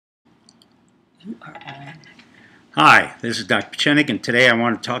You are on. Hi, this is Dr. Chenik, and today I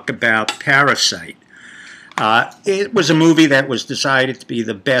want to talk about Parasite. It was a movie that was decided to be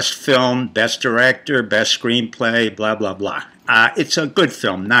the best film, best director, best screenplay, blah, blah, blah. It's a good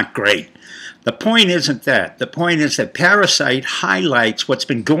film, not great. The point isn't that. The point is that Parasite highlights what's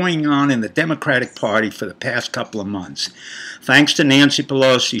been going on in the Democratic Party for the past couple of months. Thanks to Nancy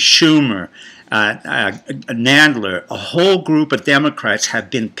Pelosi, Schumer, Nadler, a whole group of Democrats have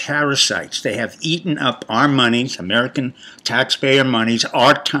been parasites. They have eaten up our monies, American taxpayer monies,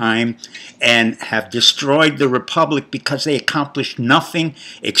 our time, and have destroyed the republic because they accomplished nothing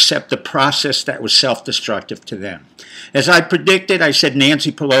except a process that was self-destructive to them. As I predicted, I said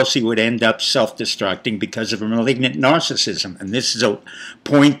Nancy Pelosi would end up self-destructing because of her malignant narcissism. And this is a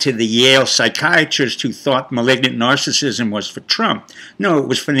point to the Yale psychiatrist who thought malignant narcissism was for Trump. No, it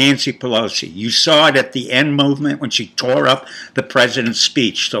was for Nancy Pelosi. You saw it at the end movement when she tore up the president's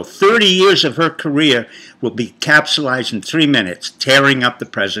speech. So 30 years of her career will be capsulized in 3 minutes, tearing up the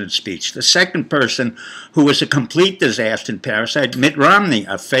president's speech. The second person who was a complete disaster in Parasite, Mitt Romney,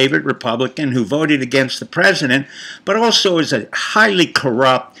 a favorite Republican who voted against the president, but also is a highly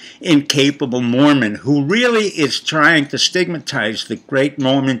corrupt, incapable Mormon who really is trying to stigmatize the great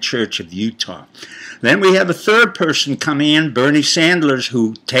Mormon Church of Utah. Then we have a third person coming in, Bernie Sanders,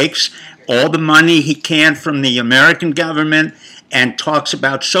 who takes all the money he can from the American government and talks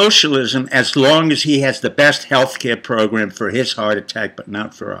about socialism as long as he has the best health care program for his heart attack, but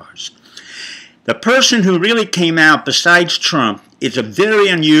not for ours. The person who really came out besides Trump is a very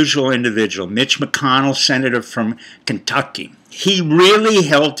unusual individual, Mitch McConnell, senator from Kentucky. He really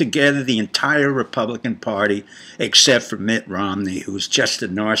held together the entire Republican Party except for Mitt Romney, who's just a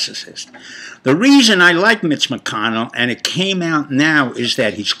narcissist. The reason I like Mitch McConnell, and it came out now, is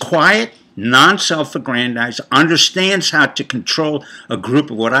that he's quiet, non-self-aggrandized, understands how to control a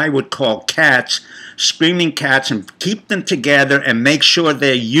group of what I would call cats, screaming cats, and keep them together and make sure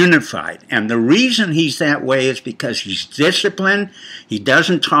they're unified. And the reason he's that way is because he's disciplined, he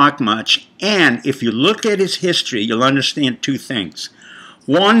doesn't talk much, and if you look at his history, you'll understand two things.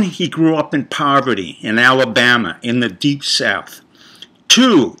 One, he grew up in poverty in Alabama, in the Deep South.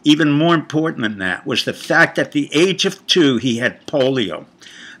 Two, even more important than that, was the fact that at the age of 2, he had polio.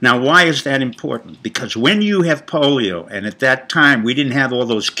 Now, why is that important? Because when you have polio, and at that time we didn't have all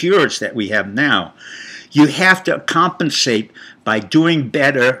those cures that we have now, you have to compensate by doing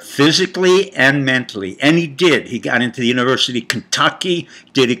better physically and mentally. And he did. He got into the University of Kentucky,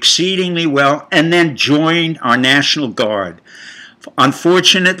 did exceedingly well, and then joined our National Guard.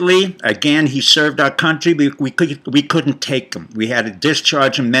 Unfortunately, again, he served our country, but we couldn't take him. We had to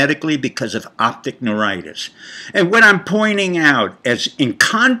discharge him medically because of optic neuritis. And what I'm pointing out is, in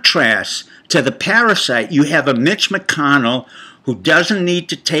contrast to the Parasite, you have a Mitch McConnell who doesn't need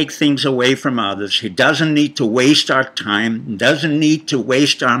to take things away from others. He doesn't need to waste our time, doesn't need to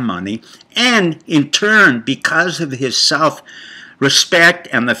waste our money. And in turn, because of his self-respect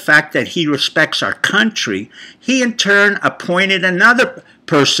and the fact that he respects our country, he in turn appointed another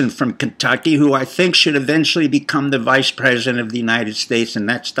person from Kentucky who I think should eventually become the Vice President of the United States, and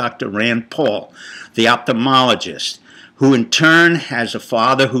that's Dr. Rand Paul, the ophthalmologist, who in turn has a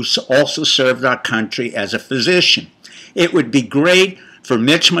father who also served our country as a physician. It would be great for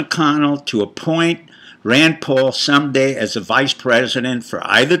Mitch McConnell to appoint Rand Paul someday as a vice president for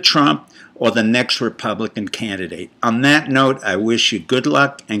either Trump or the next Republican candidate. On that note, I wish you good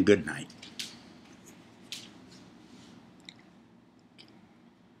luck and good night.